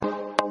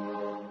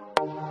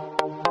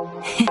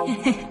It's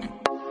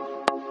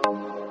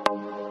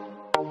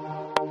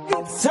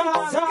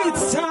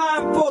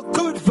time for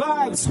good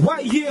vibes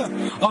right here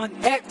on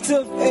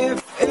Active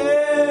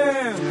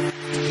FM.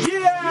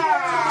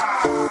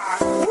 Yeah!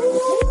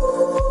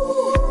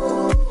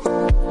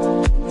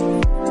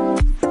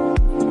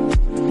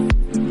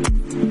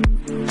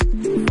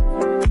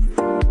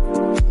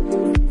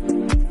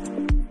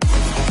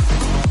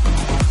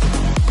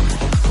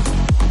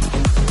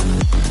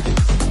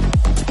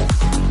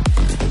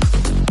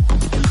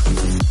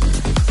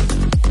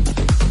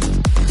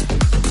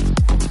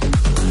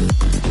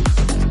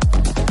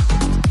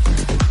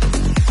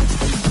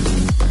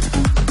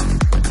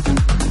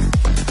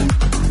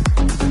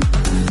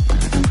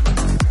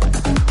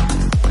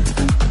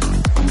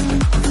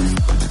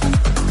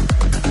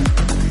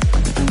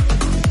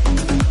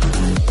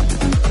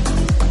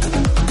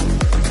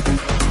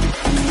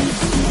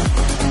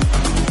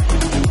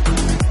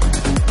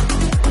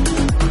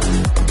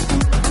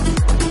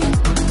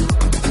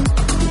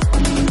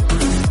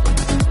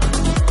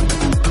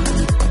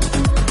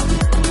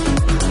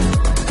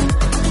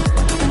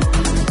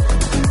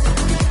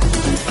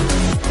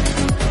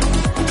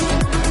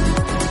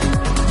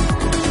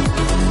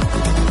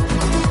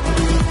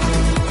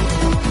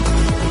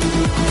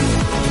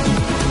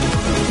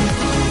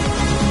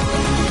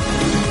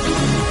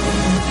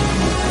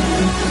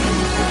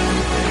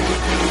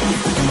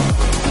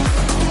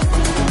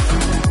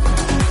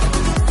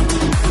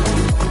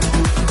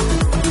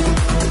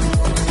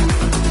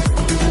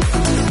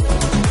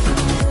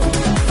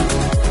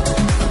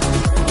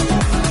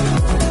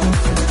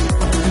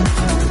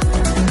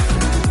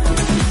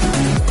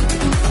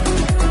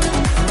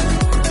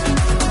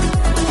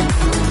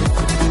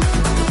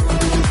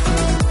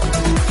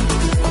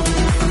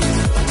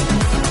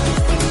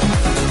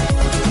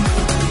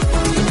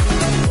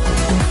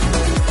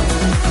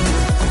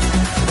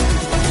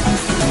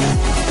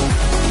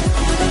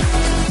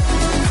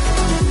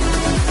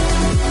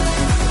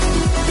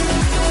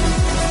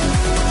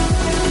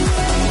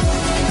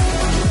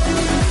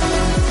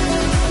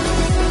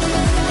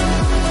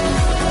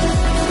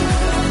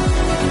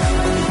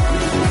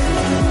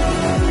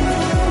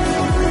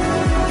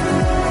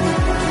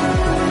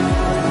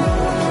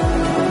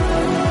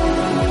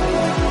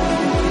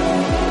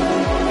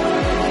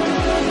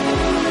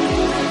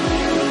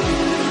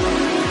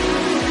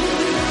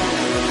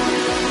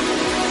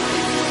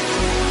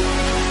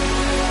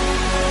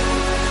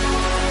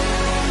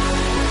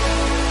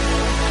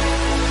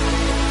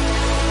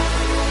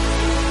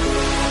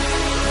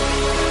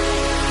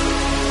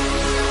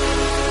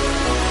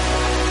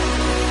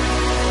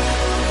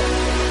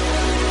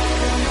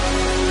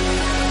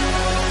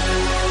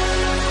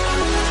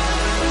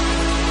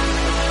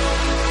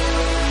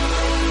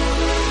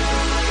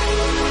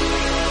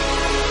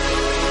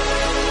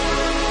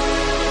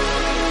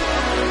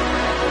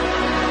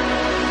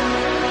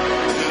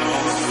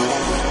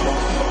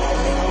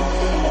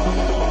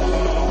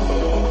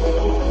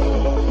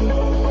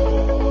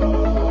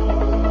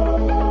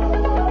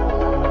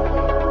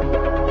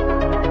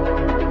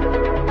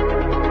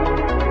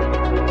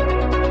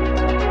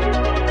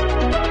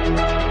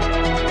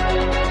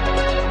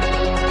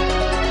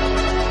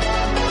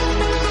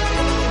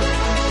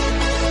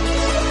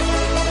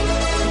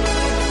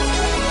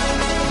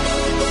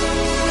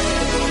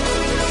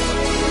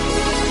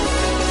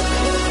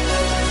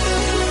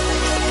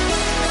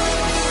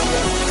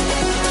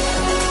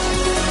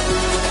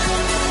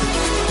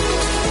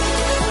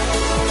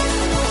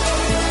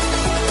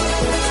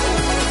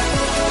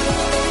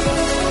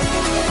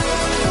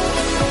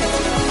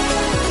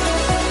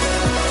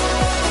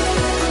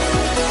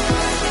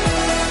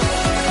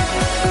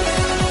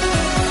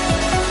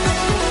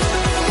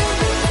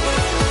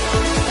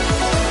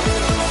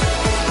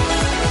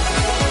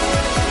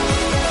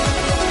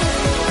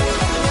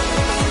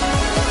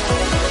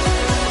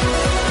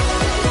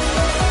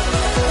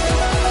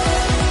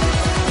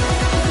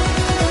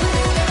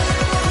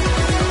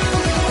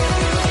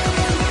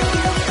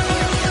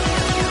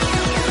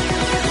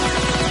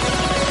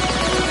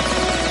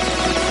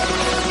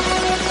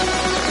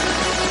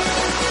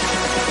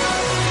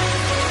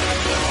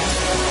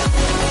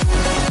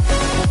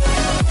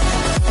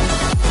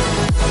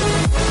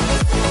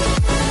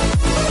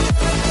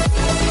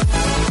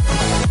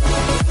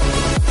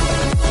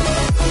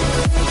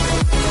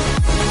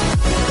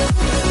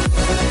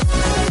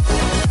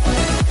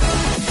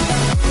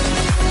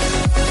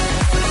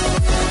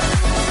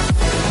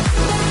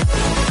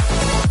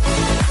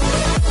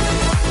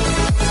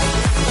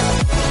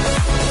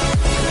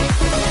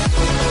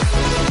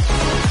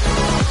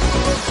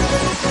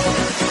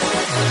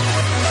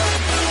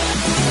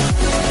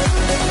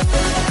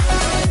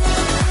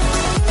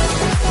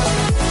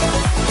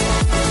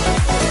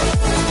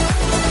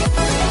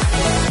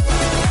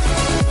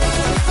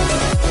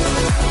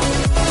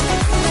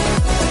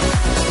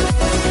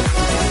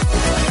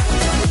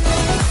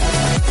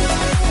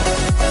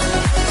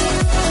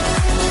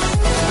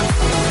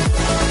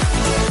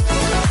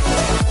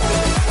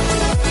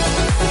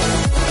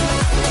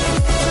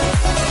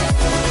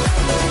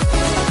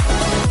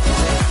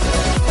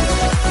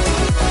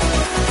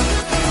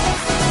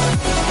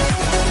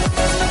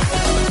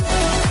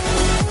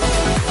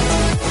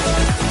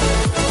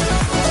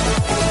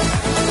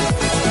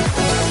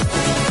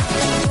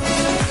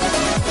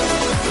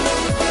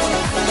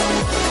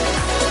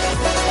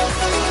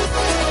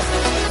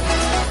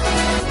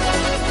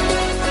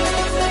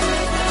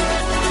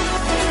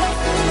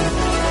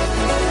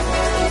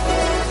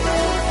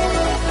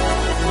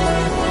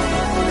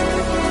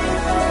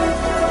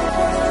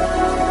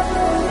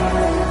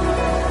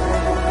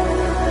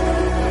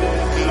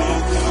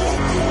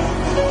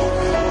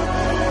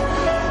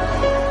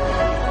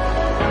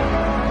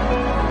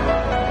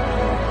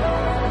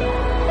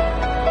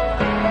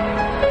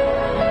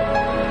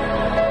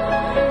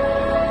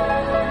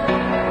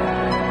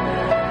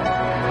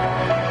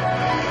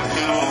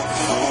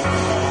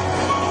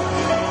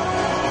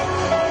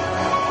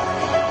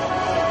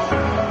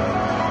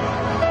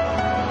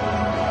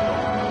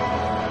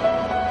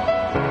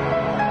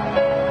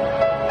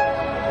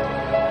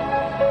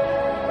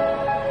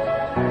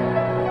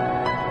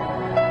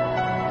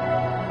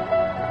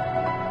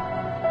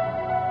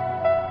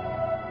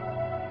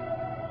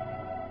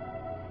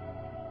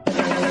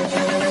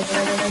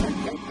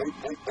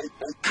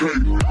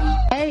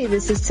 Hey,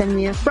 this is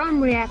Tamia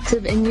from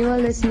Reactive, and you are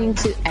listening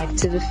to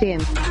Active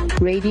FM.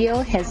 Radio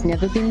has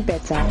never been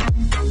better.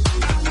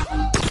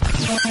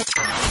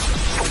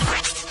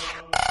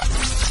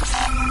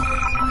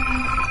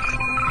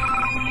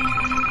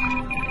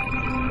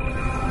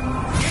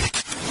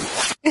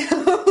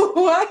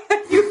 Why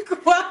are you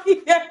quiet?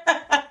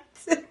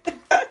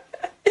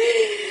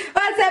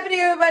 What's happening,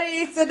 everybody?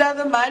 It's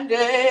another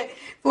Monday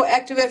for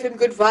Active FM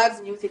Good Vibes,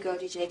 and you with your girl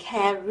DJ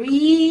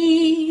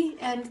Carrie.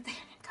 And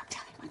come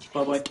tell him what you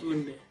Baba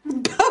Tunde.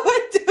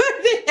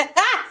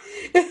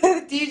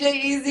 DJ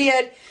Easy,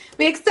 and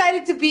we're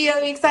excited to be here.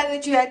 We're excited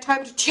that you had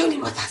time to tune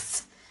in with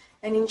us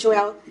and enjoy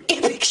our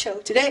epic show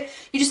today.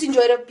 You just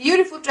enjoyed a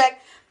beautiful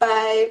track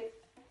by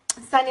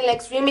Sunny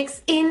Lex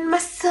remix In My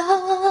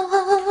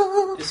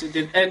Soul. Yes, we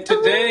did. And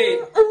today,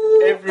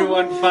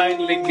 everyone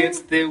finally gets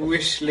their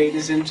wish,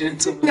 ladies and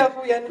gentlemen. No,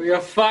 we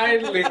are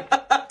finally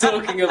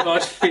talking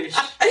about fish.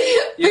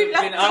 You've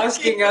been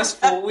asking us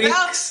for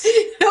weeks.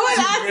 No one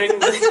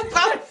asked us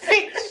about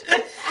fish.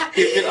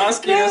 You've been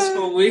asking us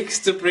for weeks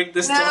to bring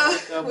this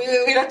topic up.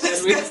 We're not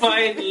and we're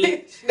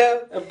finally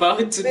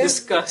about to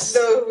discuss.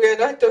 No, we're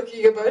not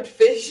talking about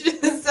fish.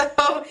 So,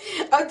 our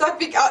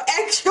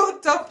actual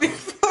topic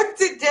for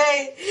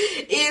today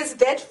is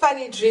that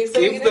funny dream. So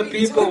give the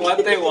people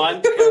what they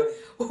want.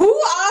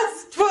 Who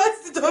asked for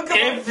us to talk about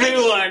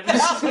everyone.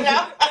 Fish?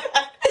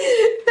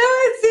 No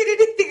one said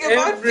anything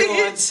about fish.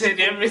 Everyone said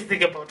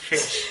everything about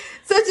fish.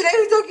 So today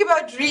we're talking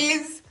about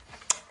dreams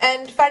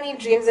and funny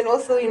dreams, and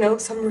also, you know,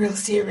 some real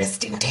serious,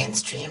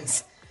 intense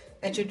dreams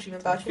that you dream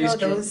about. You know,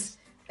 those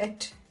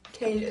that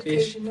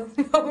occasional.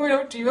 No, we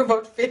don't dream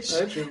about fish.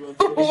 I dream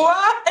about fish.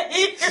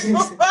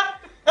 Why?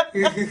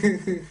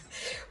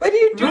 What do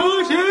you do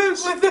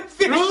with the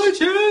fish?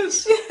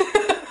 Rogers!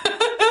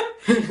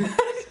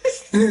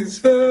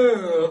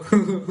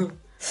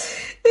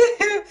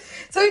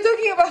 So we're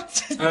talking about...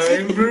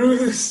 I'm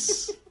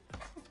Bruce.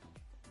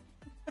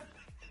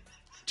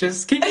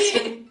 Just keep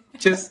swimming.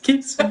 Just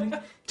keep swimming.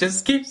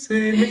 Just keep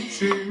swimming,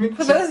 swimming.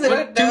 For those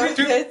that don't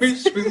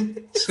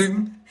know,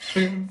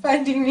 swim.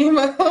 Finding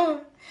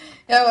Nemo.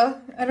 Yeah,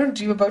 well, I don't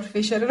dream about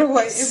fish. I don't know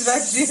why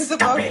Israel dreams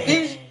about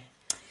fish.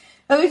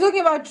 But we're talking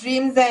about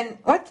dreams, and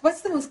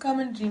what's the most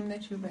common dream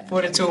that you've had?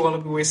 42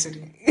 Wallaby West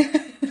City.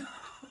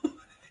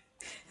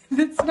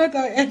 That's not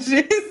our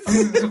address.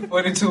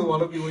 42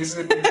 Wallaby West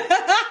City.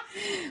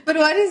 But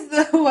what is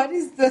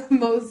the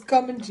most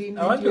common dream?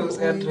 I wonder whose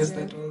address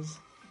that was.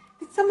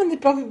 It's someone that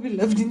probably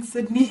lived in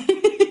Sydney.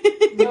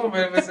 No, but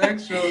it was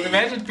actual.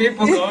 Imagine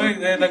people going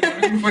there like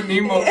looking for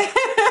Nemo.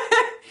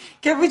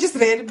 Can we just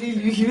randomly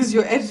use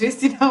your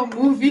address in our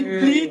movie,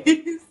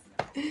 please?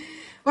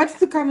 What's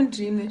the common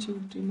dream that you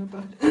dream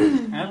about? I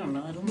don't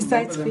know. I don't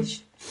Besides remember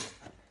fish.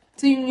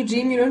 So when you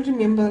dream, you don't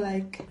remember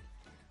like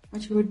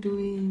what you were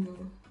doing,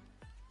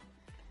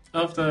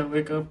 or after I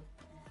wake up,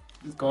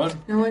 it's gone.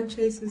 no one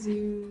chases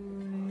you.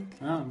 Like,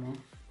 I don't know.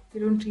 you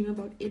don't dream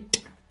about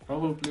it.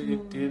 Probably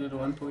it did at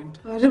one point.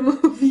 Other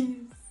movies.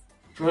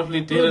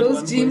 Probably did at one point.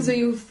 Those dreams where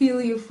you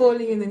feel you're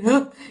falling and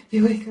then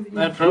you wake up. And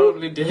I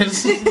probably did.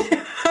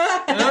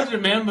 I don't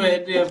remember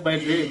any of my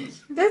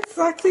dreams. That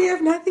sucks. You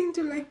have nothing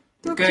to like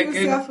talk to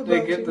yourself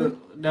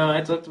about. No,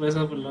 I talk to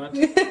myself a lot.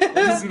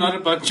 This is not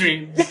about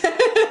dreams.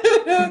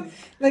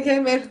 Like, hey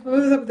man, what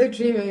was up with the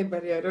dream,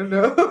 everybody? I don't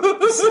know.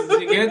 So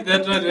you get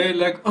that one where you're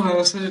like, oh, it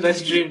was such a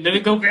nice dream. Let me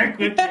go back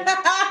with it.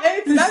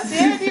 It's not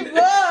there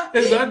anymore.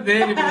 It's not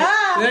there anymore.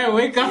 Then I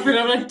wake up and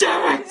I'm like,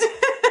 damn it!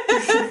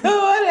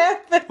 What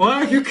happened?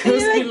 Why are you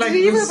cursing me like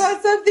dream this?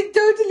 about something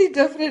totally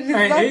different. It's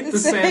I not hate the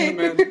same.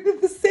 Sandman.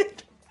 The same.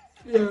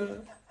 Yeah.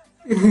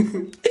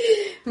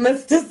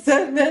 Mr.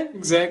 Sandman.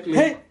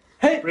 Exactly.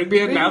 Hey, bring me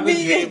another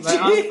dream. I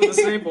asked for the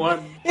same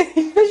one.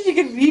 You wish you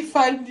could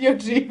refund your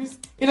dreams.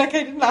 You're like,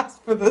 I didn't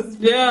ask for this.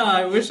 Yeah,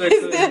 I wish I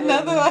could. Is there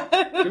another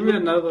one? Give me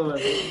another one.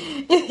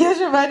 Here's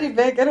your money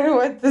back. I don't know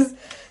what this.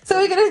 So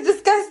we're going to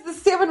discuss the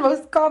 7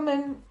 most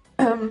common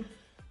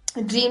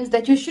dreams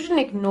that you shouldn't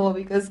ignore,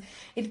 because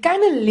it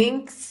kind of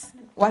links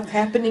what's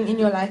happening in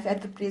your life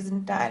at the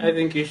present time. I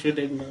think you should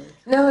ignore it.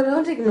 No,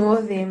 don't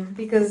ignore them,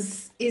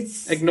 because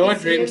it's... Ignore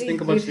it's dreams, really think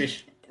about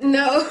fish.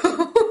 No.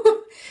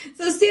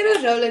 So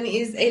Sarah Rowland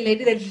is a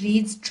lady that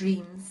reads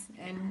dreams,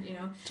 and you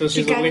know, so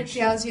she kind of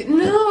tells you.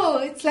 No,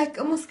 it's like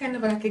almost kind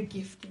of like a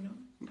gift, you know.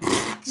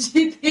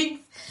 she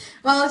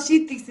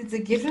thinks it's a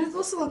gift, and it's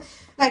also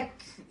like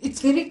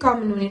it's very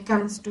common when it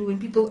comes to when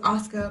people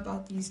ask her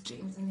about these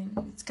dreams, and then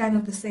it's kind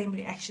of the same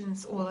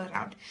reactions all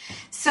around.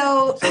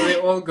 So they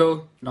all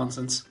go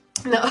nonsense.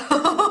 No.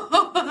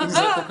 Is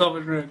that the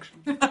common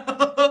reaction? So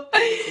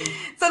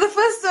the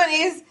first one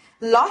is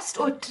lost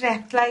or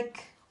trapped,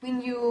 like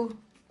when you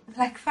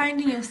like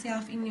finding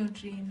yourself in your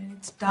dream and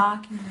it's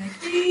dark and you're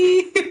like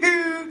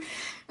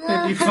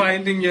and you're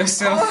finding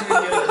yourself in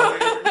your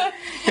dream.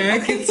 You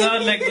make it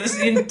sound like this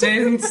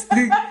intense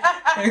thing.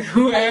 Like,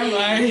 who am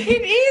I?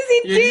 It is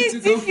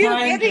intense if you're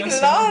getting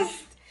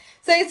lost.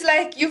 So it's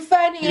like you're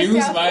finding yourself.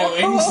 Use my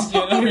wings,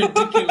 you're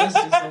ridiculous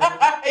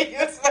yourself.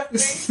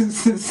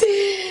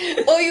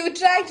 Or you're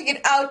trying to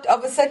get out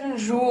of a certain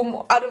room,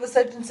 or out of a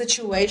certain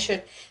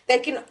situation,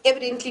 that can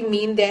evidently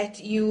mean that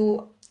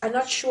you are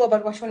not sure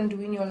about what you want to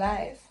do in your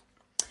life.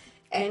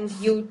 And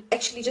you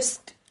actually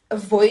just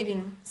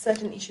avoiding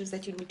certain issues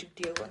that you need to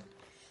deal with.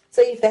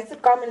 So if that's a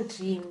common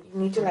dream, you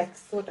need to like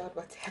sort out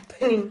what's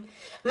happening.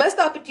 Missed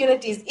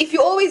opportunities. If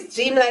you always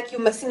dream like you're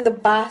missing the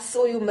bus,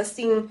 or you're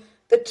missing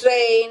the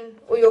train,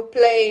 or your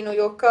plane, or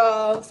your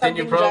car, Then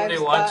you probably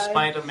watched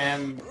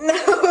Spider-Man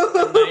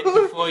the night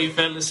before you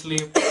fell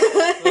asleep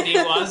when he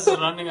was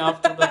running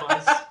after the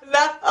bus.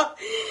 No.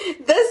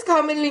 This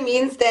commonly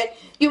means that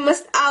you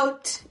missed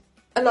out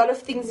a lot of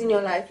things in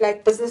your life,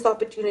 like business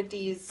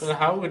opportunities. But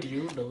how would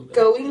you know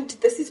that?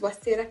 This is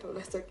what Sarah told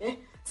us, okay?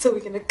 So we're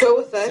gonna go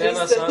with that.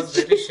 Sarah sounds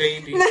very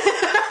shady. Why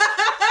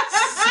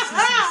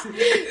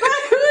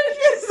would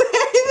you say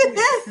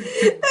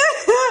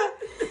that?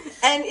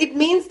 And it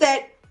means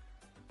that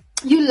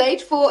you're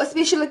late for a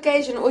special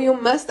occasion, or you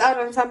missed out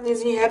on something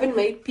and you haven't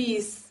made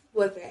peace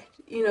with that.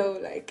 You know,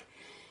 like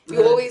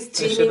you're always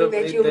dreaming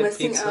that you're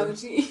missing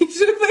out. You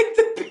should have made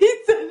the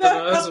pizza. But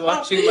I was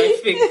watching my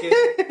finger,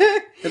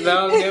 and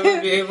now I'll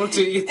never be able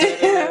to eat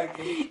that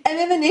again. And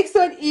then the next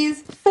one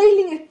is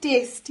failing a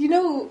test. You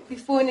know,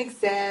 before an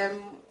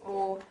exam,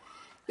 or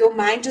your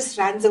mind just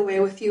runs away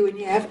with you and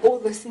you have all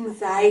this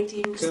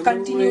anxiety and just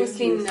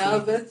continuously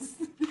nervous.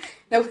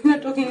 Now, we're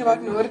not talking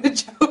about Nora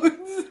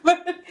Jones,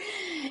 but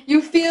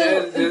you feel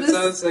That this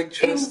sounds like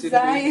trust in me.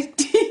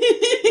 anxiety.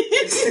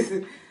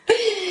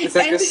 It's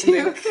like a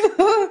snake.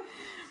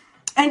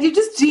 And you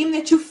just dream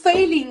that you're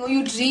failing, or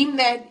you dream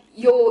that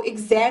your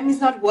exam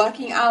is not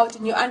working out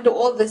and you're under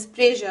all this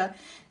pressure.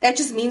 That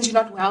just means you're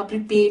not well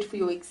prepared for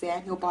your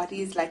exam. Your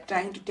body is like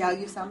trying to tell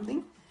you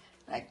something.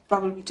 Like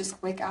probably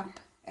just wake up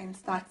and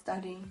start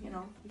studying, you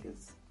know,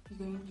 because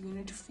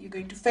you're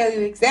going to fail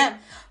your exam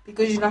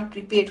because you're not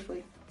prepared for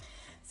it.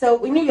 So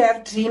when you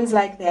have dreams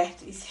like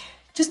that,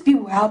 just be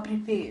well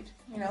prepared,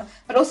 you know.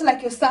 But also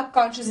like your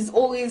subconscious is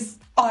always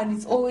on,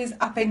 it's always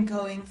up and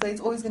going. So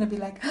it's always going to be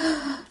like,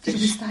 did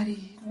we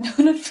study? No,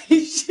 not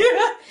fish.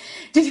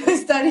 Did we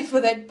study for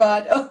that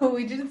part? Oh,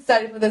 we didn't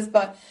study for this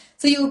part.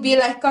 So you'll be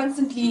like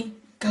constantly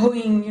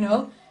going, you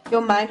know.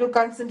 Your mind will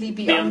constantly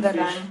be on the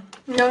run.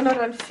 No, not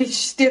on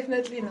fish,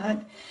 definitely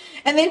not.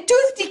 And then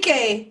tooth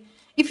decay.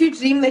 If you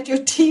dream that your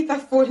teeth are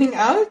falling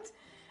out,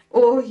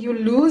 or you're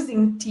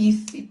losing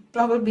teeth,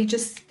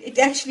 it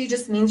actually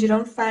just means you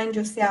don't find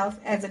yourself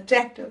as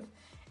attractive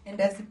and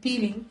as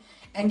appealing,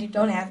 and you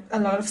don't have a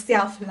lot of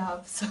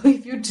self-love. So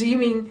if you're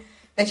dreaming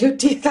that your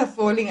teeth are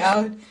falling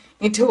out, you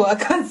need to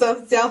work on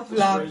some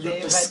self-love.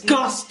 You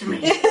disgust me.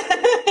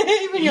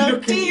 Even your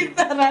teeth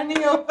are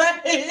running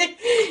away.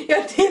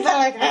 Your teeth are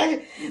like,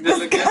 hey,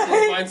 There's a guy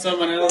who find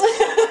someone else.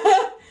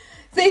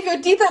 So if your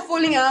teeth are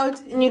falling out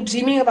and you're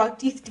dreaming about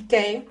teeth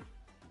decay,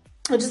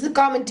 or just a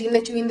common dream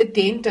that you're in the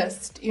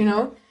dentist, you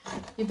know,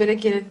 you better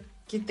get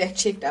that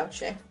checked out,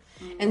 Shay.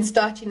 And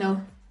start, you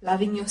know,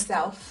 loving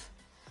yourself,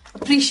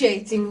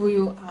 appreciating who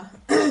you are.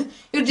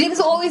 Your dreams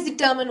always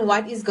determine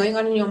what is going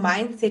on in your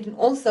mindset, and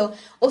also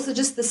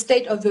just the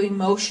state of your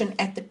emotion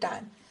at the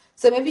time.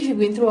 So maybe if you've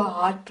been through a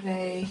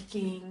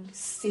heartbreaking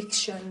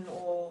section,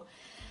 or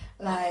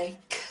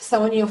like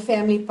someone in your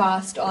family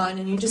passed on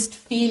and you're just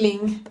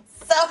feeling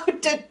so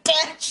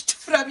detached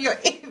from your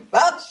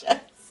emotions,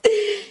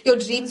 your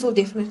dreams will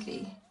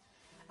definitely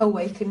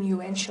awaken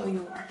you and show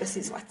you this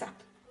is what's up.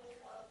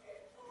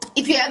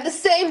 If you have the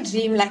same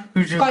dream, like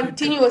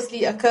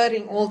continuously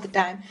occurring all the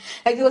time,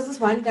 like there was this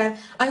one time,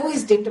 I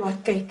always dreamed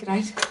about cake,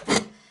 right?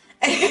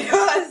 And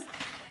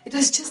it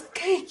was just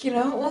cake, you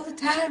know, all the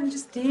time,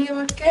 just dreaming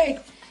about cake.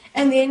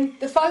 And then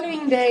the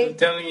following day, I'm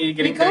telling you, you're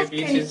getting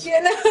diabetes.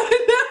 You know?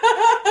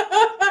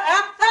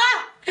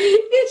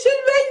 You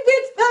should make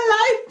better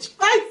life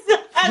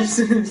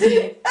choices.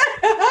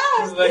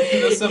 It's like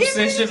this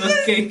obsession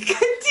with cake.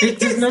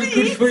 It is not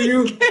good for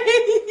you.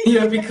 You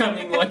are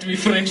becoming what we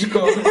French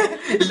call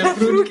le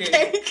fruit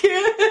cake.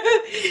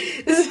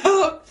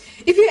 So,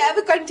 if you have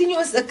a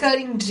continuous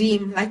occurring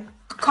dream, like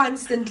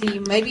constantly,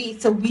 maybe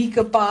it's a week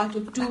apart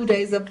or 2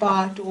 days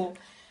apart or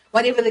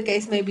whatever the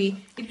case may be,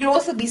 it could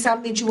also be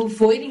something that you're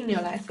avoiding in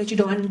your life that you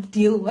don't want to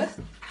deal with,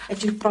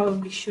 that you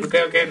probably should.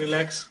 Okay,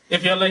 relax.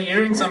 If you're like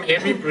hearing some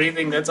heavy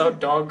breathing, that's our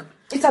dog.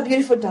 It's our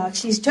beautiful dog.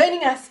 She's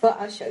joining us for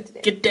our show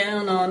today. Get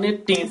down on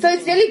it. So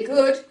it's really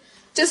good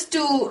just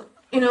to,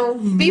 you know,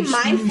 be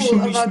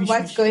mindful about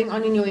what's going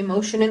on in your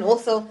emotion, and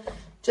also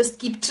just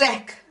keep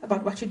track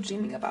about what you're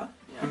dreaming about.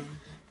 You know?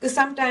 Because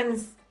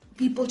sometimes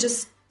people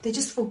they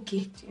just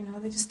forget, you know,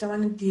 they just don't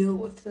want to deal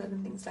with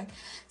certain things. Like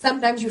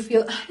sometimes you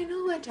feel, I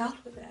know I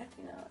dealt with that,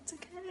 you know, it's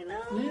okay, you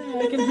know. Yeah,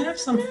 I can have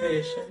some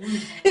fish.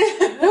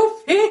 No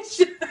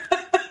fish.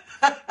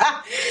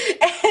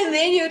 And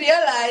then you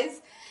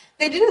realize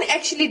they didn't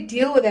actually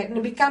deal with that, and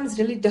it becomes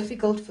really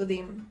difficult for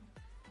them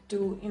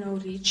to, you know,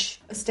 reach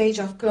a stage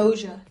of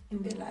closure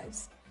in their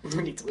lives.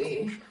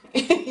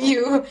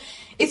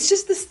 It's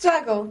just the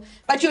struggle.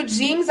 But your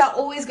dreams are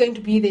always going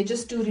to be there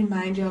just to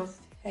remind you of,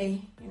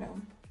 hey, you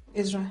know,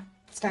 Ezra,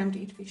 it's time to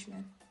eat fish,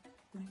 man.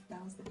 Like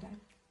that was the time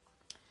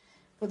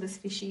for this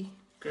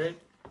Great.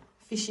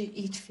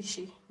 eat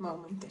fishy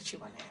moment that you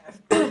want to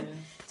have.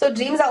 So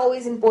dreams are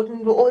always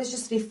important. We always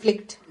just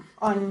reflect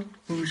on,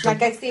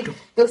 like I said,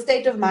 your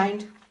state of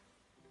mind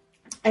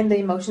and the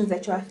emotions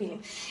that you are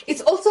feeling.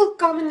 It's also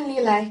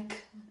commonly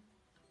like,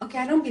 okay,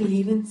 I don't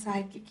believe in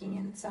side kicking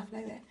and stuff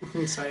like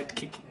that. Side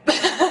kicking.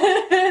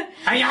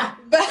 Hiya!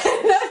 But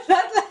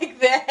not like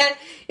that.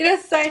 You know,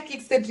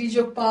 sidekicks that read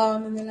your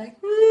palm and they're like,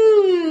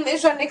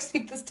 Isha, next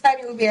week this time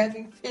you'll be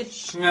having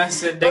fish. I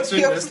said next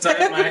week this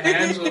time my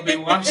hands will be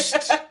washed.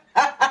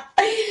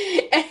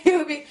 And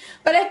you'll be,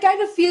 but I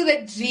kind of feel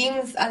that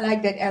dreams are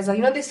like that as well.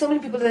 You know, there's so many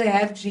people that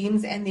have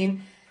dreams and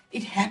then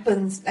it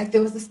happens. Like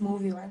there was this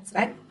movie once,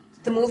 right?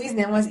 The movie's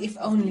name was If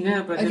Only.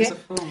 Yeah, but okay? it's a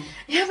film.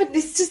 Yeah, but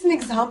this is just an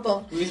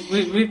example. We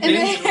And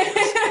then,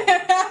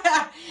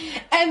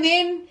 and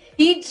then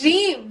he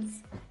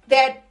dreams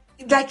that,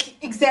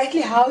 like,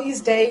 exactly how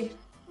his day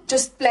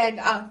just planned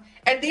out.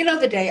 At the end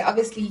of the day,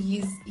 obviously,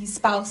 his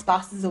spouse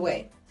passes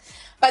away.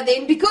 But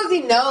then, because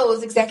he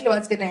knows exactly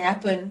what's going to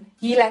happen,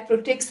 he, like,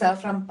 protects her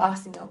from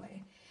passing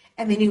away.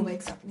 And then he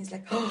wakes up and he's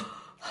like, oh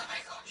my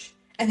gosh.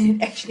 And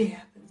then it actually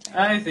happens. Like,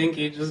 I think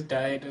he just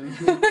died. And,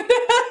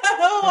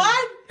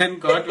 what?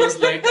 and God was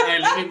like, hey,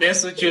 let me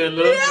mess with you a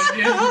little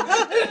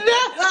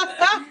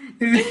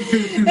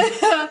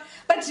bit.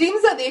 But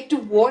dreams are there to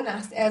warn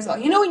us as well.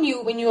 You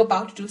know, when you're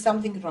about to do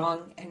something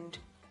wrong and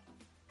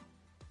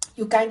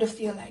you kind of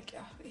feel like,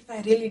 oh, if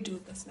I really do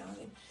this now,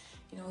 then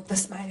you know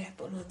this might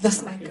happen or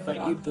this might go If I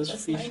wrong. eat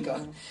this fish might go.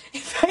 now.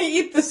 If I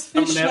eat this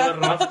I'm fish, gonna have a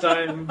now, rough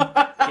time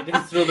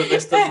getting through the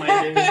rest of my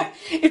day.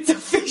 it's a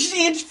fish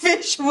eat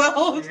fish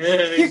world.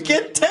 Yeah, You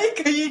get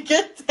taken, you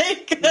get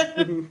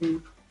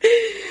taken.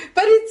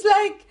 But it's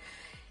like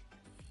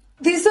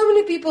there's so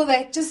many people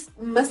that just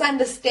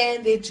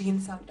misunderstand their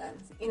dreams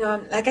sometimes. You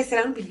know, like I said,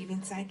 I don't believe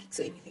in psychics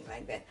or anything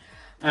like that.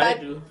 I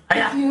But do.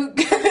 if you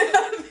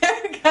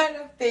that kind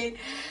of thing.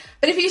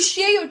 But if you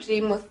share your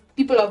dream with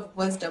people of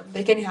wisdom,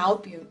 they can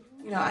help you,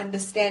 you know,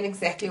 understand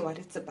exactly what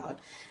it's about.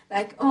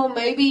 Like, oh,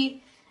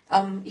 maybe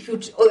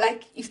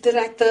if they're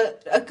like the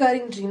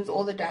occurring dreams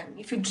all the time.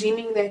 If you're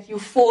dreaming that you're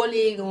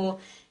falling or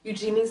you're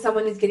dreaming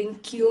someone is getting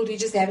killed, you're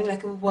just having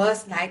like a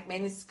worse nightmare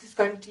and it's just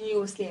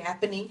continuously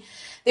happening,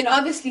 then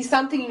obviously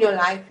something in your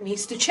life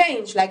needs to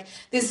change. Like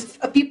there's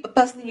a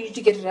person you need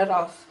to get rid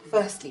of,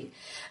 firstly.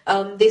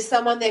 There's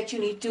someone that you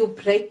need to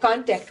break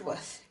contact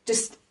with.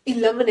 Just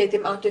eliminate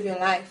them out of your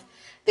life.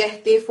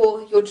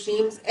 Therefore, your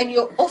dreams, and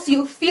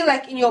you feel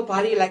like in your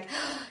body, like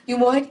you're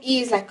more at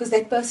ease, like because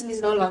that person is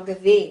no longer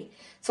there.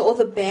 So all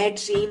the bad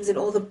dreams and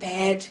all the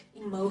bad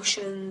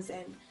emotions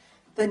and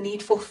the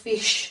need for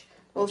fish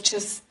will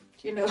just,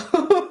 you know,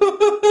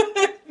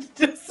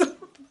 just.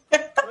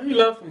 Why are you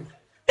laughing?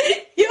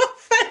 Your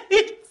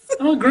face.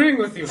 I'm agreeing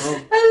with you.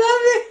 Oh. I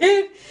love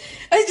it.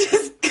 I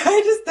just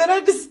kind of don't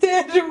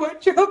understand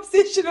what your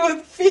obsession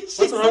with fish What's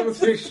is. wrong with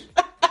fish?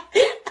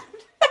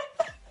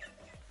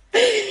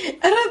 I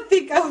don't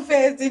think our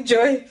fans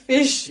enjoy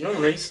fish You're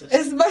racist.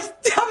 as much.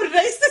 I'm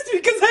racist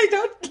because I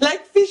don't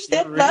like fish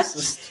that You're much.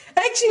 racist.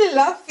 I actually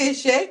love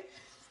fish, eh?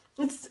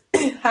 It's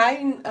high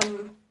in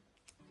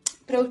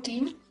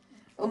protein,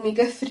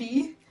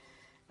 omega-3.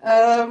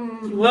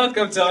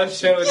 Welcome to our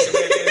show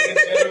today, ladies and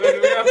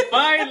gentlemen. We are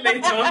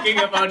finally talking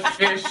about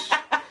fish.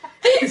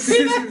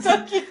 We're not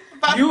talking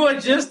about. You were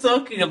just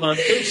talking about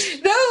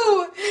fish.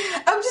 No,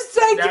 I'm just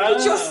trying to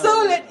put your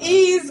soul at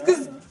ease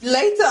because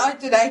later on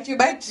tonight you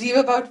might dream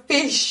about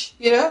fish,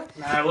 you know?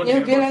 Nah, I won't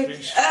You'll dream be about like,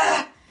 fish.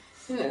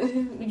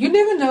 you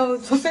never know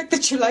the fact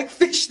that you like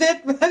fish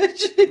that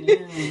much.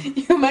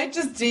 You might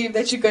just dream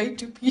that you're going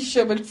to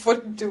Pisham and fall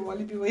into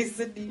Wallaby Way,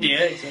 Sydney. Yeah,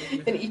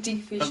 exactly. And eating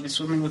fish. I'll be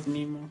swimming with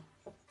Nemo.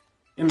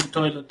 In the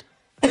toilet.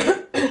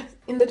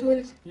 In the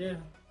toilet. Yeah.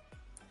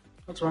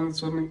 What's wrong with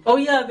swimming? Oh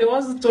yeah, there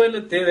was a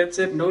toilet there that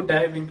said no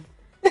diving.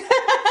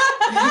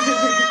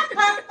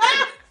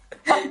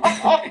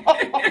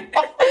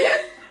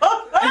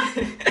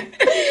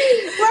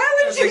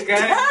 Why would you The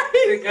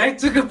die? guy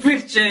took a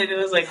picture and it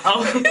was like,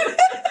 how?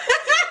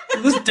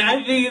 Who's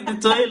diving in the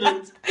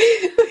toilet?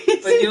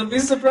 But you'll be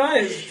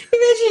surprised.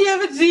 Imagine you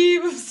have a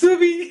dream of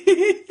swimming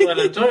Well,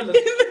 a toilet.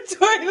 in the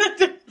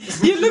toilet.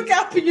 You look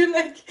up and you're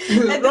like,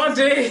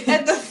 Roddy!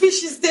 and the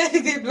fish is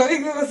standing there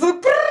blowing the whistle.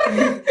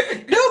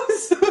 No,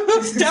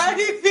 who's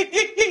diving?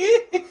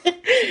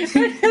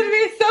 That could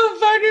be so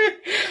funny.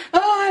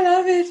 Oh, I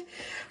love it.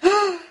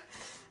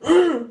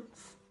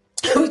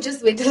 We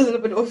just went a little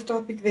bit off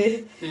topic there.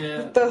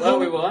 Yeah. The Well, whole-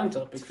 we were on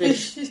topic.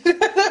 Fish.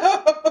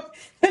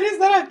 That is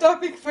not our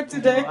topic for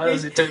today. Well,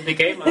 it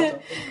became our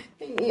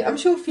topic. I'm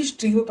sure fish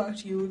dream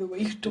about you the way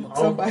you talk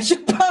so Oh. much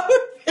about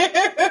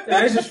them.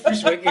 I just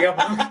fish waking up.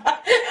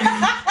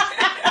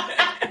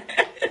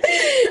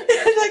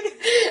 Like,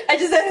 I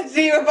just had a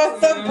dream about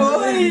some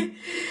boy.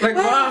 Like,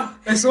 wow,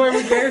 I saw him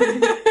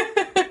again.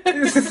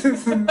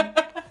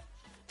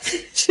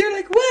 She's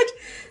like, what?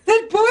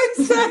 That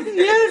boy's son,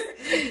 yes.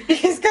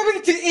 He's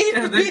coming to eat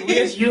Yeah, me. that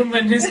weird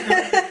human is.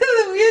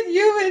 The weird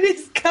human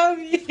is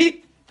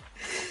coming.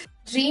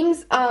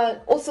 dreams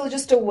are also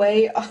just a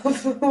way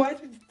of... Why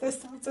did this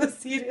sound so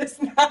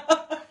serious now?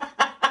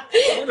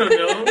 I don't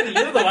know.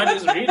 You're the one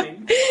who's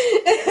reading.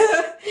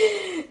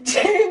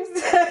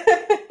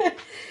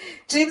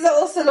 Dreams are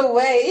also a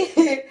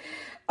way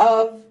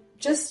of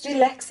just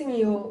relaxing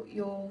your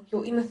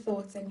inner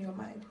thoughts and your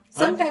mind.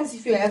 Sometimes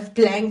if you have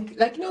blank,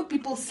 like, you know,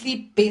 people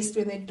sleep best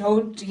when they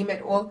don't dream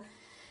at all.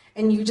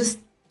 And you just,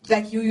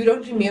 like, you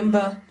don't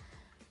remember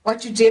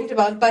what you dreamed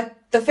about. But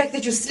the fact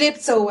that you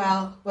slept so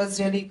well was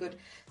really good.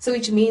 So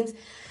which means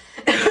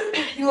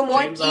you were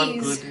more at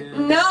ease. Good,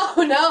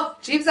 yeah. No,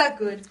 dreams are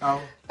good.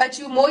 Oh. But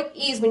you were more at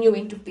ease when you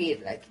went to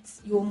bed. Like,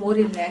 you were more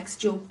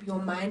relaxed. Your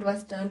mind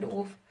was turned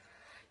off.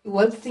 You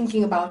weren't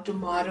thinking about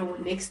tomorrow,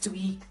 next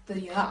week, the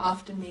year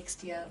after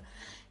next year.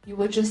 You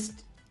were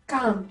just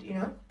calmed, you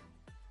know.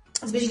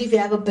 Especially if you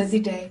have a busy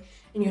day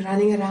and you're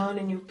running around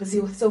and you're busy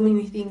with so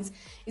many things.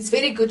 It's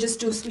very good just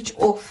to switch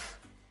off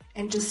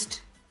and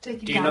just take it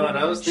down. Do you know what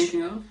I was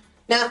thinking of?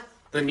 Now,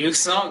 the new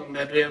song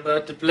that we're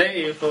about to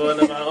play for one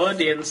of our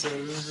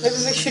audiences. Maybe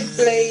we should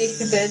play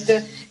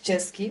the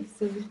Just Keep.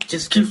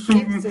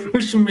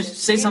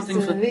 Say something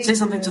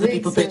to the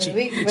people,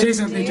 Petchy. Say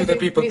something to the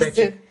people,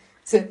 Petchy.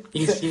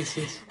 Yes.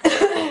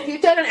 You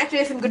turn on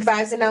Active FM Good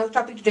Vibes, and our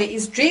topic today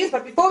is dreams.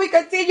 But before we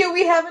continue,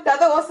 we have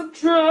another awesome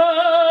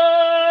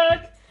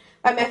track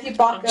by Matthew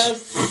Barker,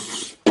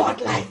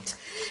 Spotlight.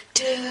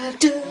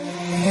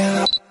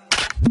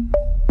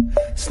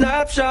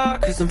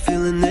 Snapshot, cause I'm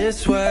feeling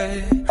this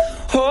way.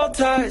 Hold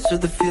tight so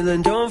the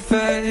feeling don't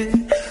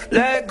fade.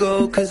 Let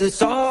go cause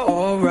it's all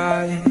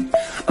alright.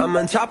 I'm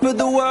on top of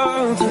the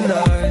world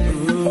tonight.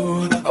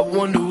 Ooh, I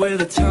wonder where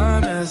the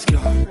time has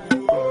gone.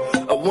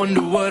 I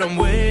wonder what I'm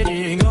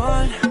waiting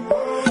on.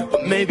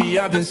 But maybe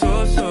I've been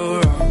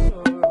so wrong.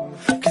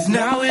 Cause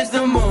now is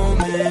the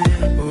moment.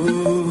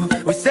 Ooh,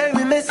 we say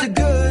we miss the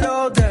good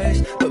old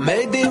days, but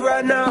maybe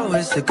right now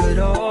is the good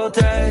old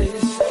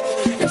days.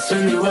 And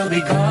soon you will be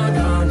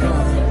gone.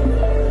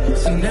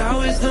 So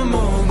now is the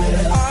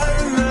moment. I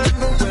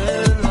remember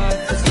when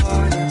life was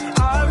hard.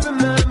 I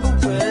remember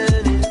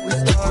when it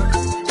was dark.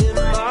 In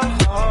my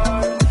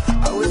heart,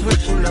 I was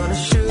wishing on a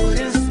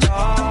shooting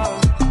star.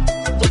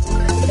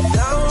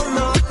 Now I'm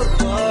up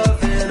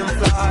above and I'm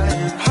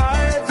flying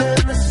higher than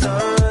the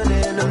sun,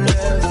 and I'm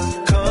never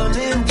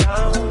coming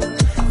down.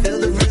 Feel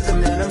the rhythm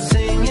and I'm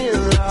singing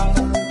loud.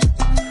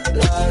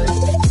 Like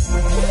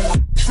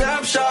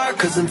snapshot,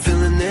 cause I'm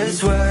feeling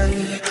this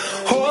way.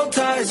 Hold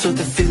tight so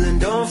the feeling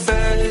don't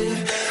fade.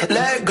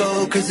 Let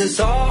go cause it's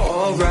all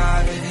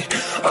alright.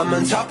 I'm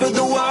on top of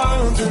the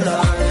world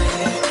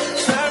tonight.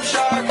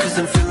 Snapshot cause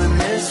I'm feeling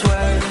this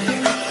way.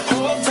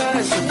 Hold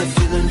tight so the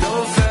feeling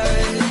don't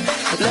fade.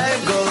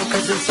 Let go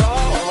cause it's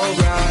all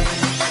alright.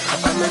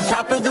 I'm on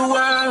top of the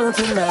world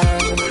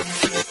tonight.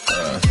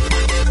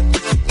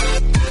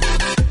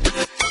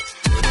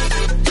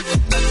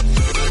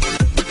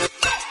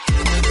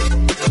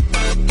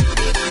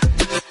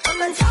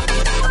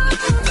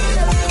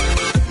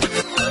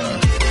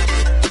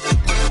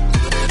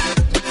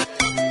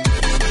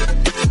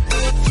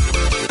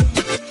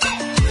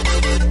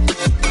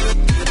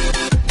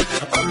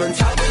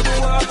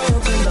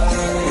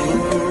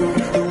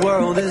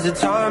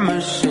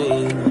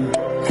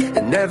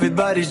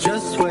 Everybody's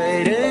just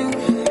waiting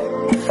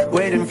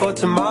for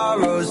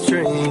tomorrow's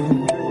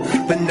dream.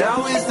 But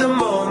now is the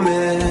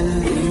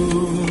moment.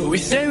 Ooh, we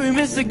say we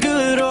miss the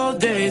good old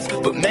days,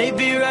 but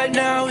maybe right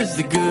now is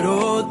the good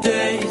old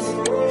days.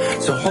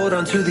 So hold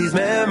on to these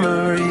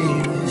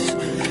memories,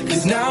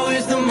 cause now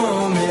is the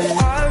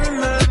moment. I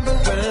remember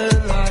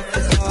when life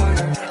was hard.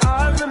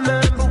 I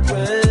remember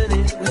when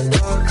it was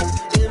dark.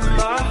 In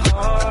my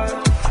heart,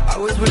 I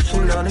was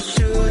wishing on a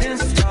shooting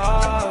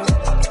star.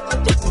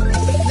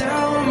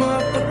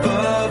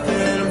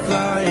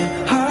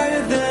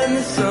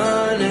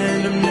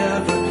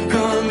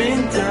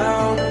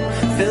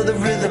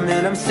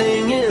 And I'm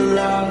singing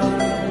loud,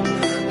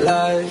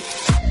 like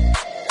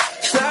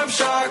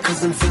snapshot,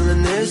 cause I'm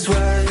feeling this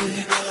way.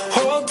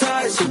 Hold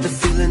tight so the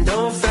feeling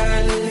don't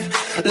fade.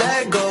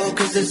 Let go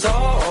cause it's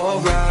all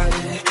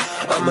alright.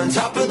 I'm on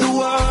top of the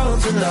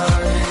world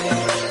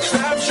tonight.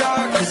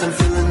 Snapshot, cause I'm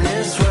feeling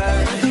this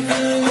way.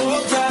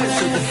 Hold tight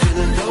so the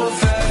feeling don't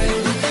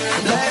fade.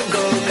 Let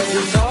go cause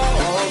it's all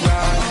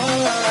alright.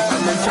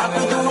 I'm on top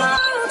of the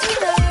world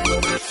tonight.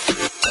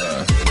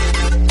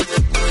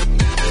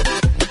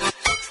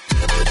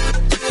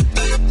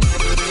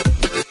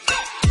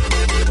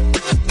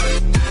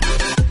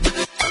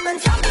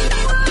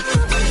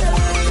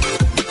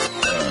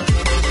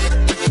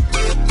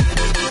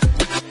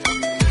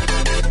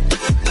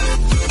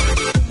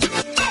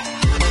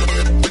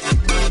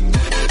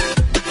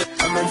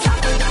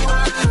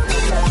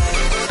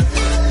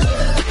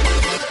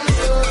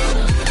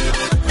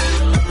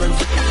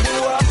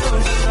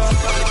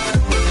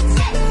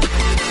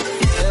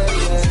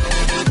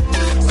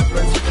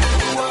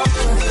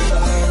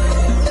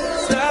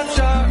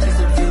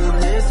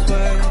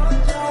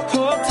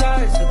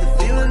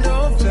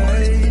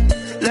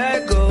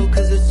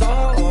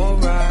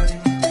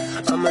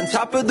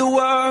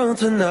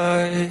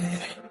 Tonight.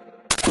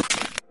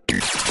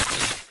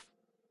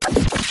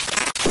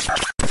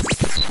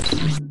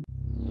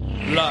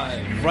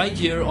 right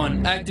here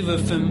on Active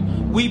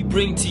FM, we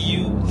bring to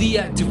you the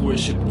Active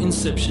Worship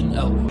Inception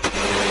album.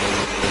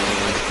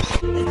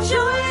 The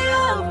joy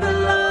of the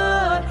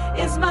Lord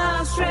is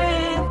my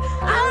strength.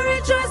 I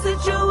rejoice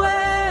at your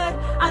word,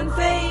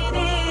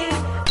 unfading.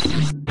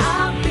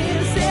 I've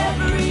been set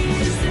free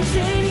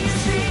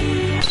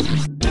instantaneously.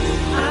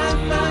 I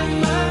find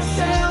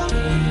myself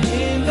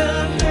in the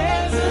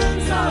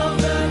presence of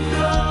the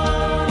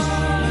throne.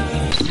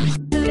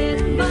 Let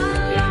my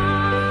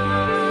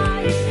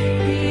life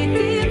be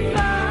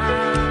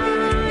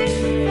defined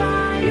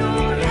by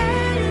your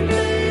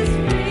endless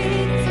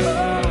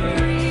victory.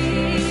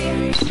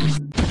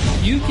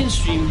 You can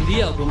stream the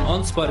album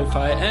on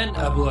Spotify and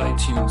Apple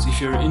iTunes.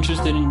 If you're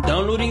interested in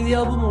downloading the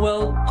album,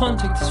 well,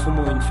 contact us for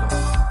more info.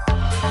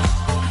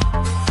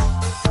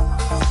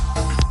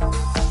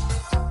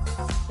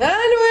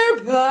 And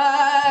we're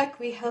back.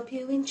 We hope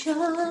you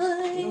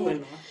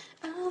enjoy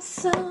our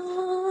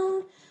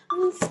song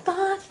on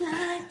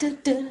Spotlight.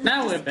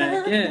 Now we're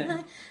back,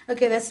 yeah.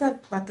 Okay, that's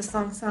not what the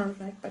song sounds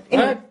like, but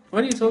anyway.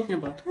 What are you talking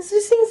about? Let's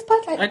just sing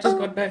Spotlight. I just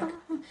got back.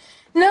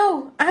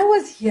 No, I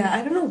was here.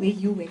 I don't know where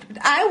you went, but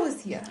I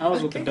was here. I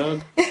was with the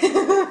dog.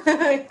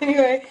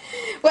 Anyway,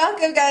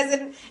 welcome guys,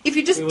 and if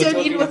you just We were tune in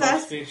talking with about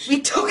us, fish. we're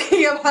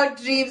talking about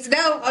dreams.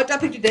 Now, our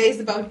topic today is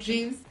about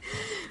dreams,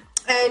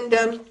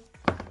 and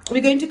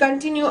we're going to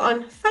continue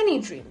on funny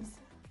dreams,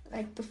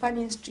 like the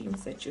funniest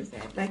dreams that you've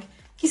had, like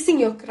kissing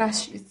your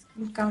crush is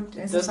counted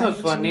as That's a not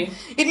funny. dream.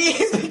 It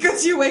is,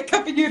 because you wake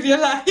up and you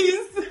realize.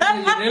 You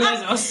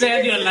realize how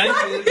sad your life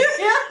is.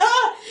 Yeah.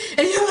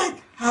 And you're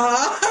like,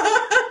 huh?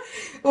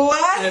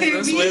 Why And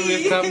that's me? where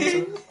we've come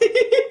to.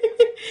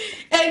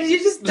 And you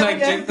just don't Like,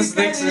 have just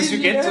to next as you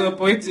get to a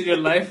point in your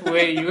life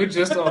where you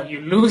just,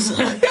 you lose.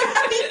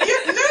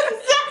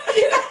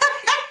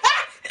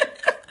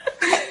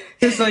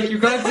 It's like you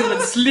can't even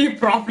sleep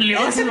properly.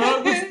 What's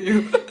wrong with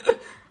you?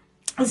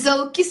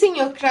 So kissing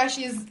your crush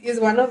is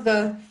one of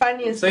the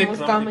funniest, Say it most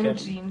properly, common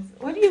Captain. dreams.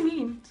 What do you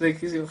mean? It's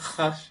like your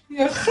hush.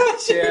 Your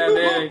crush? Yeah,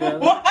 there you go.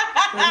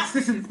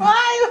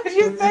 Why would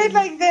you say it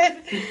like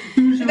that?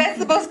 That's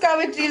the most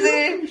common dream.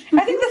 I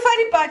think the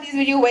funny part is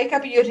when you wake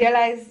up and you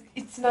realize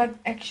it's not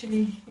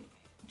actually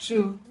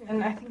true.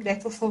 And I think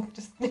that's also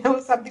just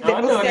something I that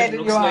wonder was what said it in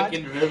looks your like heart.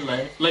 in real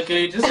life. Like, are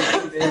you just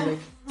lying there, like,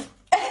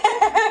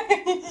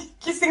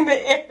 Kissing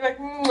the air, like,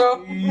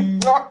 no.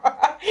 And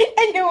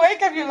you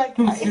wake up, you're like,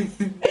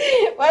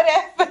 what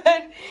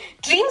happened?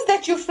 Dreams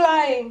that you're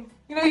flying.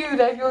 You know, you're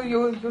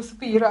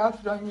superhero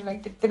outfit on, you're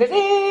like, I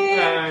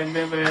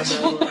never had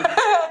that one.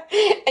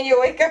 and you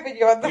wake up and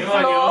you're on the You're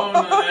floor. on your own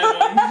on that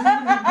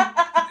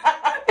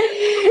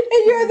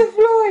And you're on the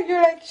floor and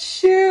you're like,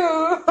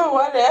 shoo,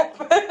 what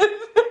happened? one.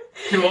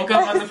 You woke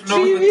up on the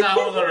floor with a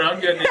towel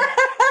around your neck,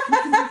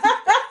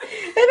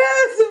 And I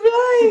was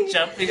flying.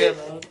 jumping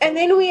around. And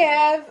then we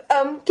have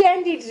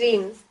candy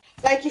dreams.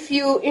 Like if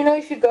you're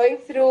going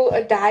through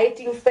a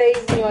dieting phase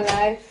in your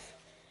life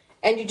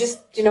and you just,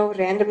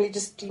 randomly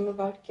just dream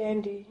about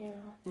candy,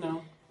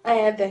 No. I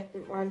had that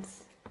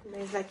once. And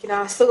it's like,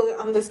 I was still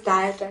on this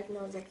diet right now.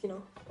 I was like, I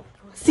was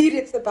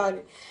serious about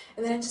it.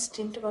 And then I just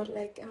dreamed about,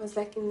 I was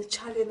like in the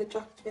Charlie and the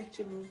Chocolate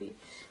Factory movie.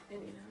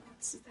 And,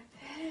 it's just like,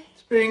 hey.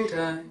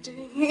 Springtime.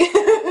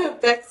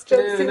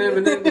 Backstrokes.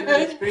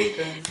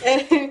 Springtime.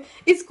 And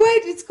it's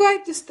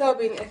quite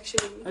disturbing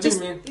actually. What do you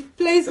mean? It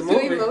plays The with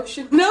your movie?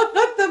 emotion. No,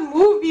 not the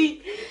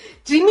movie.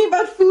 Dreaming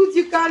about foods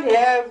you can't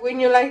have when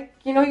you're like,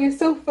 you're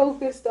so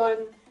focused on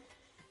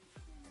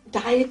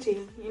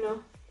dieting,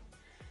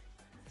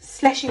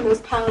 slashing those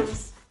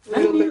pounds a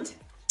little bit.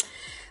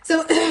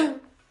 So,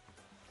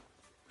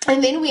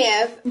 and then we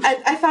have,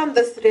 I found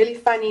this really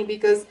funny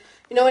because,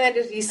 when I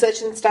did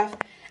research and stuff,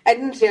 I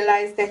didn't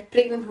realize that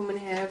pregnant women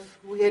have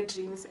weird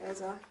dreams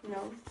as well,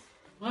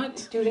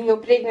 What? During your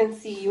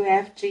pregnancy, you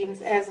have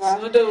dreams as well.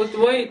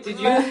 Wait, did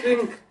you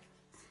think?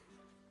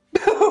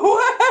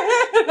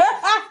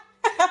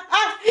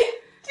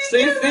 So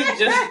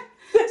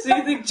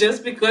you think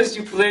just because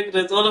you're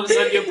pregnant, all of a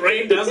sudden your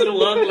brain doesn't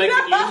work like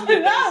it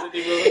usually does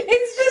anymore?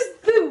 It's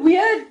just the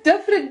weird,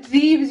 different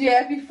dreams you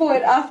have before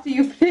and after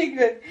you're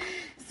pregnant.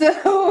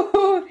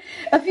 So,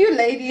 a few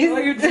ladies... Oh,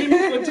 you're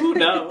dreaming for two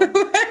now.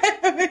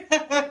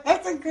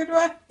 That's a good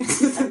one.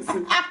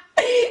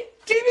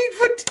 Dreaming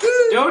for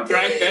two. Don't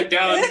write that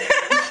down.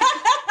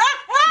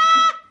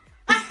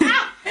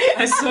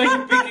 I saw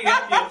you picking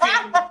up your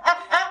pen.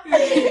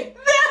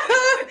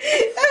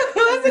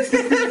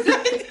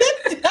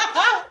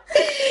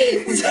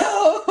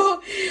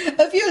 So,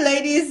 a few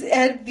ladies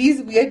had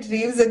these weird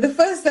dreams, and the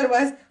first one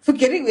was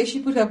forgetting where she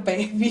put her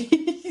baby.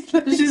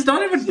 She's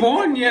not even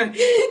born yet.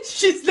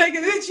 She's like,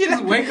 and then she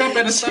Just wake up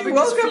and her she stomach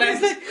woke is up and flat.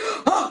 it's like,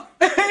 oh,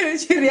 and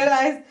she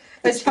realized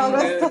the child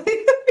was telling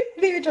the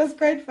baby, which was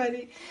quite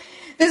funny.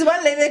 There's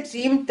one lady that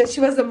dreamed that she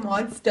was a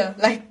monster,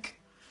 like.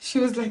 She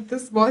was like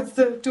this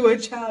monster to a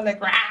child, like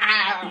rah,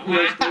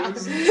 rah.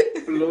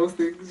 Blow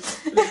things.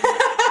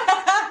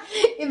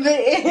 In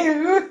the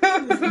air.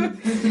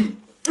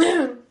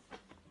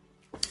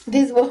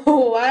 There's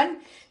one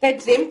that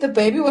dreamt the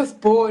baby was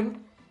born,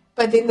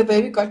 But then the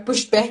baby got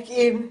pushed back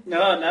in.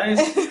 No, nice.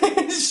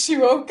 She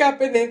woke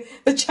up and then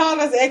the child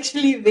was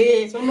actually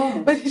there. So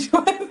normal. But it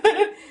wasn't.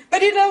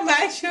 But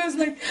she was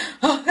like,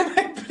 oh, am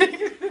I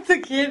pregnant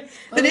again?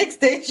 The next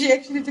day she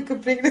actually took a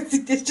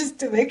pregnancy test just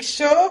to make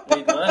sure.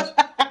 Wait, what?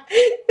 that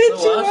So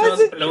she while she was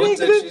wasn't bloated,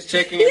 pregnant. she's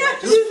checking if Yeah,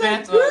 it's she's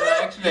fat like, or I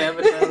actually have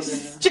it.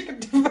 She's chicken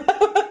devour.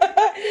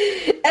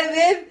 And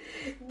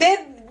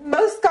then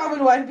most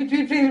common one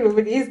between pregnant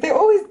women is they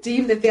always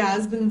deem that their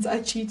husbands are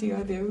cheating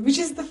on them, which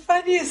is the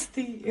funniest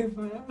thing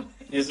ever.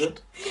 Is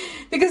it?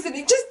 Because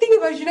just think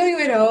about,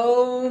 you're at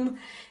home,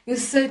 you're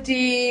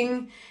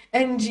sitting,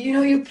 and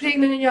you're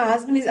pregnant and your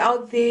husband is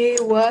out there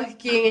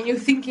working, and you're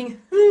thinking,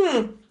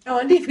 I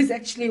wonder if he's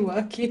actually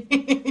working.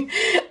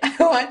 I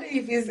wonder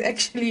if he's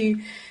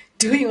actually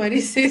doing what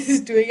he says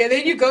he's doing. And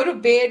then you go to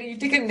bed and you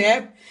take a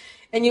nap,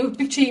 and you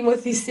picture him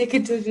with his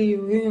secretary,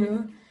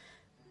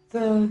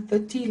 the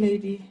tea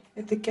lady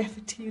at the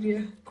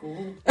cafeteria.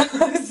 Cool.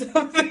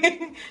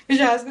 Something. Because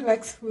your husband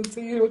likes food, so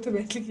you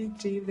automatically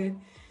dream that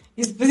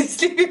he's busy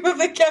sleeping with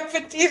the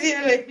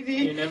cafeteria lady.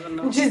 You never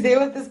know. And she's there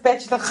with the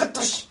spatula.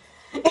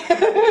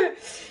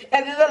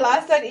 And then the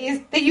last one is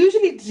they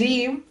usually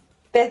dream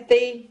that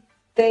they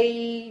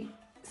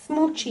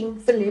smooching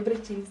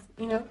celebrities,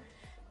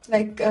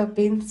 like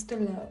Ben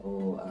Stiller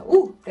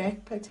or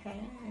Brad Pitt.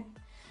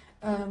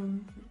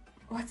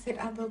 What's that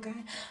other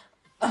guy?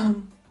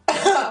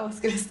 I was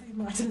gonna say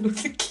Martin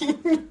Luther King,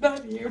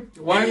 not him.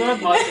 Why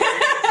not Martin?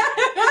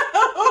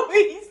 Oh,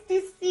 he's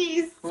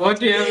deceased. What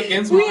do you have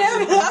against We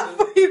Martin? have love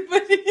for him,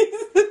 but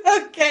he's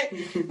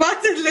okay.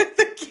 Martin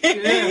Luther King.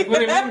 Yeah,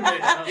 put him in there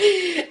now.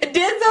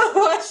 Denzel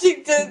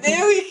Washington.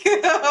 There we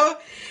go.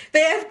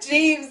 They have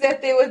dreams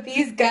that they were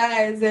these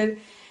guys, and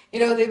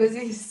they was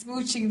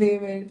smooching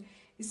them, and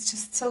it's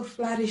just so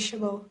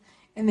flourishable.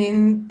 And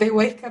then they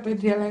wake up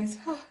and realize,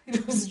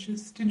 it was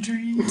just a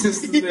dream.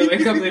 Just they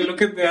wake up, they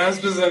look at their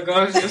husbands, like,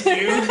 oh, it's just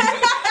you.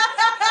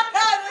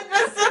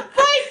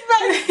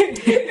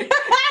 Disappointment.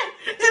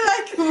 They're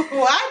like,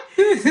 what?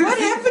 What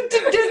happened to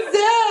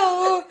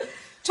Denzel?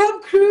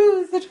 Tom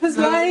Cruise that was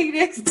lying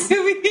next to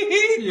me.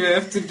 You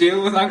have to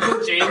deal with Uncle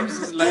James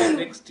who's lying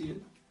next to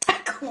you.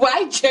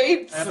 Why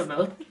James? I don't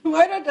know.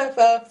 Why not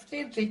have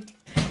Frederick?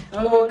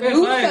 Oh, okay,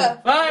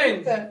 Luther. fine.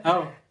 Luther.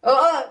 How?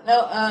 Oh,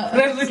 no.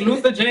 Frederick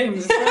Luther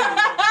James.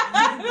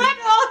 Not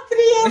all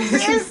three of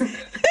them.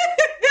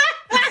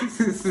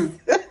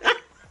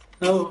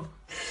 Oh.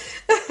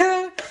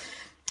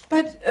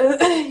 But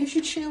you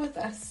should share with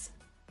us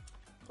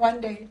one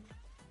day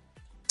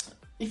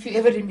if you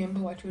ever remember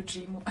what your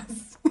dream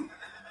was.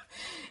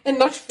 And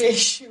not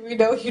fish. We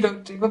know you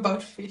don't dream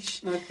about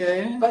fish.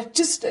 Okay. But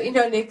just in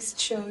our next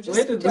show, just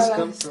Where did this tell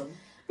come us. from?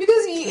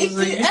 Because It's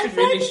like, you I should find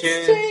really it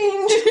share.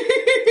 strange.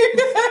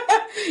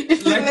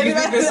 Like, you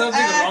think there's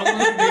something wrong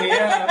with me?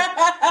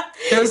 Yeah.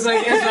 It was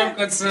like, yes, I'm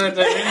concerned.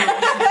 I really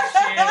want you to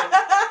share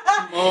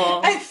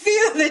more. I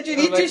feel that you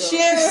need like, to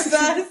share with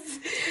us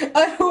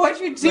on what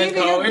you're dreaming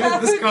Like, where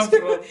about. did this come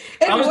from?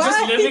 And I was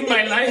just why? living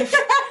my life.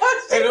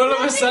 And all of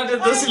a sudden,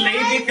 this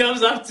lady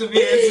comes up to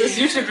me and says,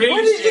 you should What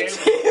really did you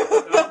share.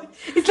 dream about?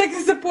 It's like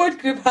a support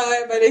group.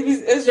 Hi, my name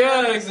is Ezra.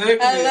 Yeah, exactly.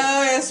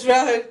 Hello,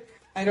 Ezra.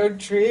 I don't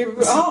dream.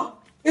 Oh,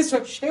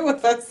 Ezra, share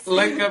with us.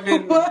 Like, I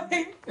mean,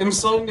 Why?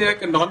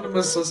 Insomniac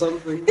Anonymous or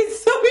something.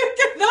 It's so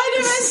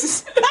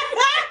anonymous.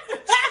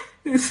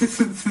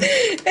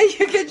 And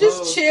you can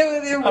just Oh. share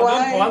with him I'm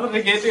why. not bothered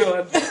to get you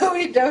one.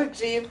 We don't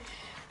dream.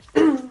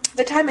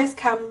 The time has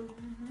come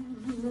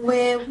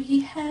where we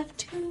have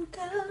to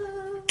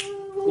go.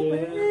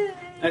 Yeah.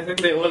 I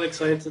think they're all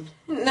excited.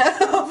 No,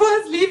 of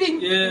us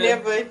leaving. Yeah.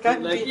 Never, it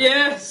can't Like, be.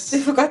 yes. They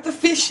forgot the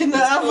fish in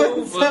the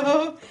oven, over.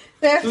 so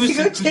they have to Who's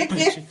go a good check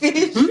their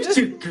bitch? Who's a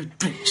fish. good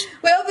bitch?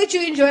 Well, that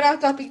you enjoyed our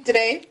topic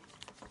today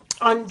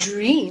on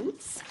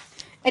dreams.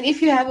 And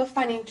if you have a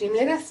funny dream,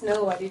 let us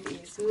know what it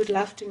is. We would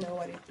love to know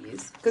what it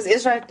is. Because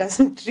Ezra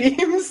doesn't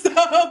dream, so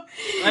I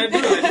do,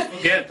 I just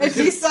forget. at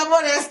least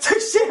someone has to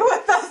share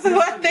with us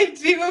what they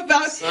dream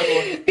about.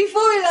 Someone.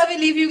 Before we love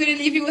and leave you, we're going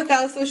to leave you with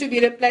our social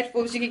media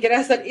platforms. You can get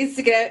us on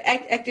Instagram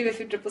at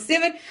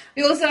ActiveFM777.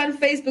 We're also on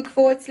Facebook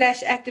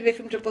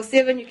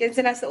 /ActiveFM777. You can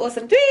send us an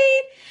awesome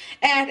tweet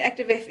at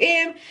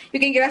ActiveFM. You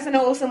can get us on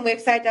our awesome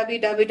website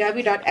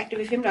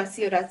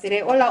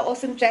www.activefm.co.za. All our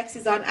awesome tracks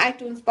is on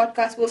iTunes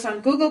Podcast. We're also on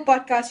Google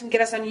Podcast. You can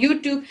get us on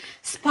YouTube,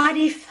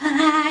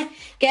 Spotify,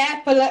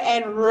 Capella,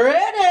 and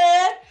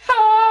Reddit.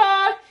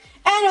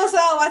 And also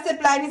our WhatsApp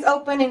line is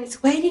open and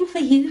it's waiting for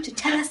you to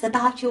tell us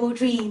about your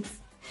dreams.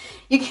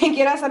 You can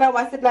get us on our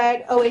WhatsApp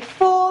line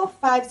 084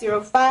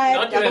 505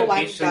 Not your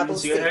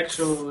ambitions, your 1166.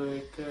 actual,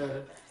 like,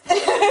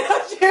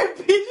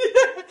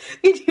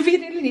 We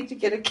really need to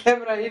get a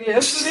camera in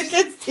here so they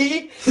can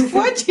see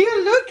what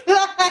you look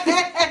like.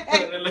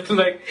 they look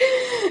like,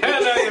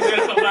 hello, you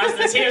beautiful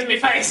bastards, here's my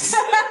face.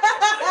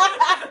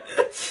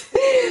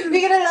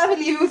 We're gonna love and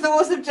leave you with an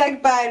awesome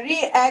track by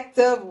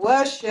Reactive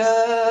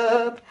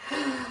Worship.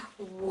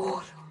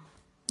 War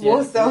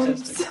Yeah, sound.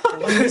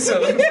 fantastic. So,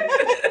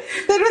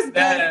 That was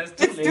bad.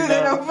 that's Let's do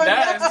that over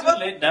Nah, it's now. too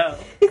late now.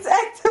 It's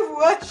active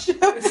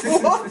worship.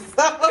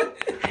 Awesome.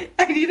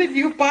 I need a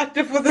new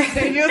partner for the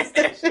radio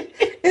station.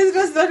 It's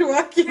just not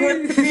working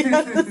with me.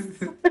 Have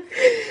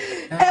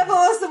an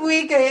awesome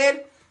week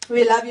ahead.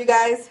 We love you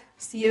guys.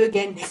 See you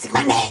again next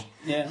Monday.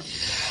 Yeah.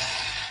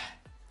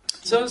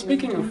 So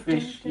speaking of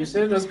fish, you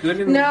said it was good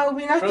in No,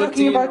 we're not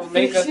talking protein, about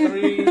omega fish.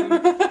 3,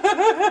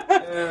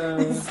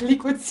 It's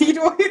liquid seed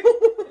oil.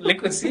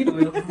 liquid seed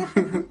oil.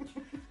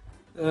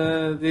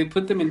 They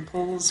put them in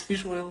pools,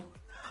 fish oil.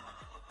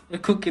 They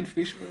cook in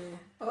fish oil.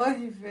 Oh,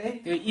 Yves.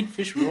 They eat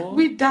fish raw.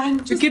 We're done.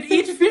 You Just can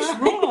eat think fish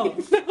about raw.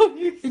 it. No,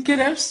 You can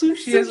have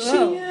sushi, as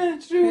well. Yeah,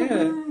 true. Yeah.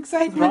 Mm, With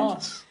excitement.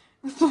 Ross.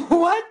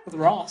 What? With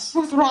Ross.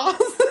 With Ross?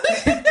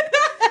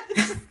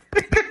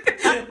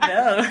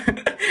 No.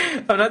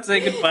 I'm not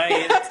saying goodbye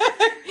yet.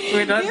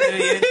 We're not doing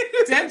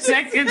it. 10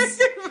 seconds.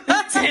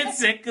 10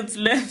 seconds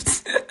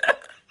left.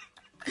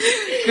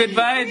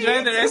 Goodbye.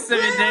 Enjoy the rest of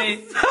your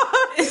day.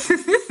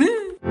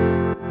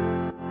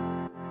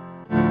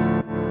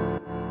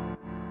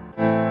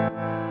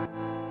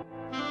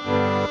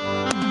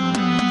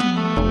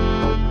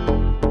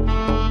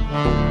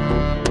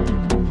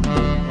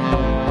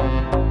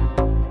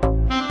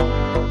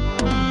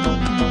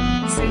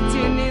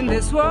 Sitting in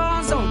this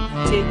war zone,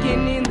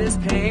 taking in this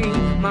pain.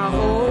 My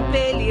whole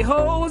belly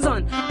holds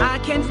on. I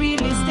can't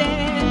really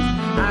stand.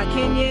 I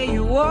can hear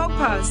you walk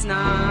past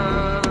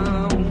now.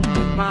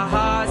 My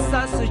heart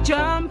starts to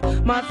jump.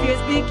 My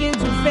fears begin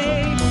to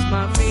fade.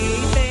 My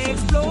faith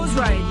explodes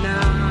right now.